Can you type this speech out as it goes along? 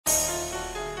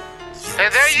And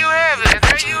there you have it. And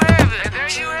there you have it. And there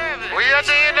you have it. We at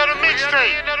the end of the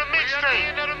mixtape.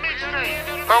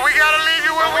 But we gotta leave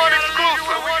you with one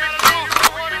exclusive.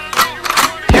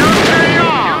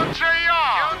 Young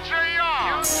JR.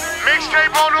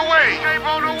 Mixtape on the way.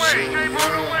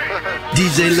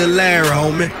 DJ Lil Larry,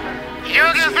 homie.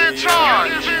 Young is in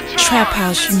charge. Trap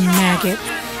House, you maggot.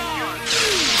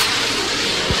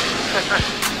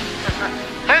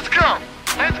 Let's go.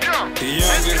 Let's go. The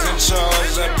youngest in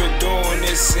charge, I've been doing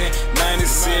this since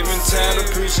 97. Tired of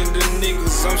preaching to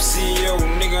niggas, I'm CEO,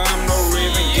 nigga, I'm no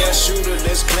Raven. Gas shooter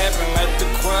that's clapping like the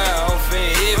choir off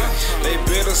in heaven. They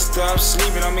better stop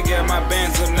sleeping, I'ma get my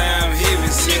bands up, now I'm heavy.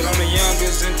 Said I'm the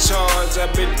youngest in charge,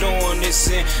 I've been doing this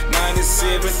since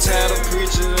 97. Tired of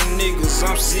preaching to niggas,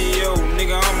 I'm CEO,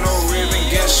 nigga, I'm no Raven.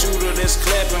 Gas shooter that's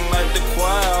clapping like the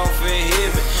choir off in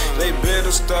heaven. They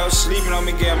better stop sleeping,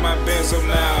 I'ma get my bands up,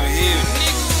 now I'm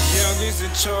heavy. Youngest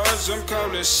in charge, I'm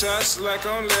calling shots like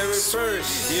I'm Larry Bird.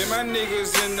 Yeah, my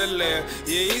niggas in the lab.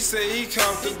 Yeah, he say he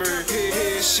caught the bird.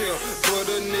 Head shell, but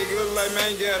a nigga like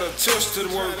man got a touch to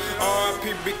the work.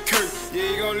 R.I.P. Big Kirk. Yeah,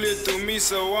 he gon' live through me,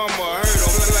 so I'ma hurt him.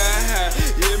 Fly high.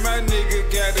 Yeah, my nigga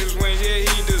got his wings. Yeah,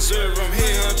 he deserve him.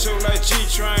 Head huncho like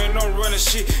G-Train. I'm running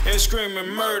shit and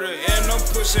screaming murder. And I'm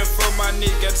pushing for my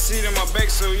nigga. Got the seat in my back,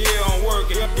 so yeah, I'm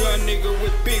working. Young nigga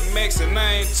with Big Macs, and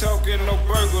I ain't talking no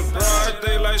burgers. Broad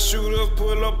daylight shooter,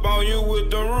 pull up on you with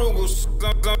the Rugers.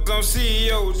 Some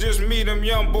CEO, just meet them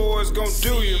young boys gon'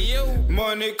 do you.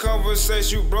 Money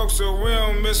conversation, you broke, so we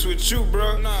don't mess with you,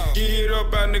 bro. Get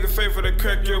up out nigga face for the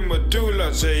crack your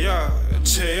medulla. JR.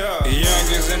 The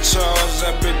youngest in charge,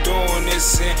 I've been doing this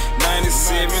since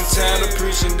 97. Tired of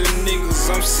preaching to niggas,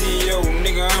 I'm CEO,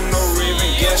 nigga, I'm no Raven.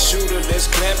 Gas shooter that's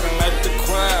clapping like the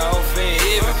choir off in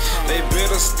heaven. They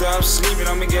better stop sleeping,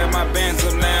 I'ma get my bands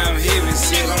up, now I'm heavy.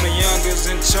 Said I'm the youngest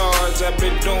in charge, I've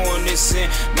been doing this since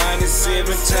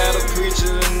 97. Tired of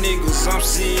preaching to niggas, I'm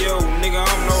CEO, nigga,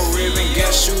 I'm no Raven.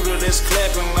 Gas shooter that's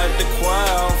clapping like the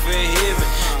choir off in heaven.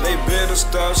 They better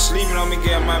stop sleeping, I'ma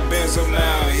get my bands up, now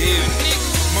I'm heavy.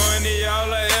 Money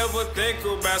all I ever think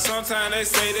about, sometimes they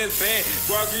say that's bad.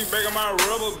 Walk you breaking my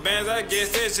rubber bands, I guess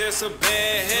that's just a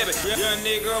bad habit. Young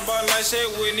nigga bought like shit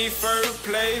Whitney first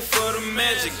play for the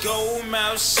Magic. Gold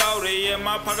mouth shorty, yeah,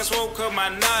 my pockets woke up, my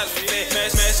knots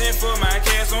fat. Smashing for my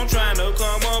cash, I'm trying to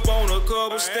come up on a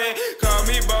couple stacks. Call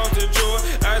me boss to George,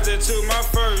 I just took my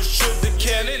first trip to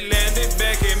Cali, landed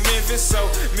back in Memphis. So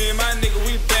me and my nigga,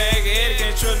 we back at it.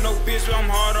 Can't trust no bitch, but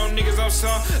I'm hard on niggas, I'm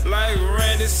some like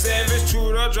Randy Savage.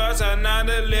 True the drives at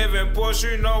 911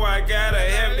 Porsche, you know I gotta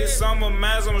have this summer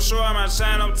miles. I'm sure I'm out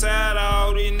shine, I'm tired of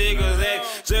all these niggas that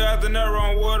just out the nerve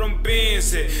on what them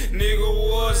beans at. Nigga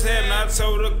was having, I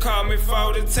told her call me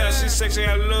 40 times. She said she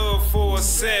got love for a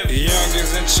 7. The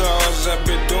youngest in charge, I've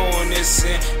been doing this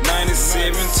since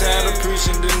 97. Tired of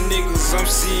preaching to niggas, I'm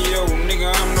CEO,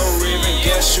 nigga, I'm no Raven.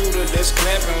 Gas shooter that's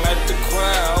clapping like the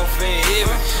choir off in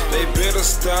heaven. They better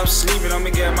stop sleeping, I'ma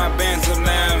get my bands up,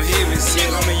 now I'm heavy.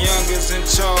 Said I'm the youngest in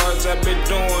charge, I've been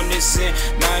doing this since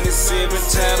 97.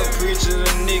 Tired of preaching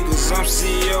to niggas, I'm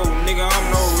CEO, nigga, I'm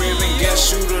no Raven. Gas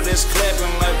shooter that's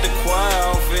clapping like the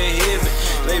choir off in heaven.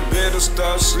 They better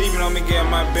stop sleeping, I'ma get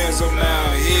my bands up, now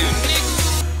I'm heavy.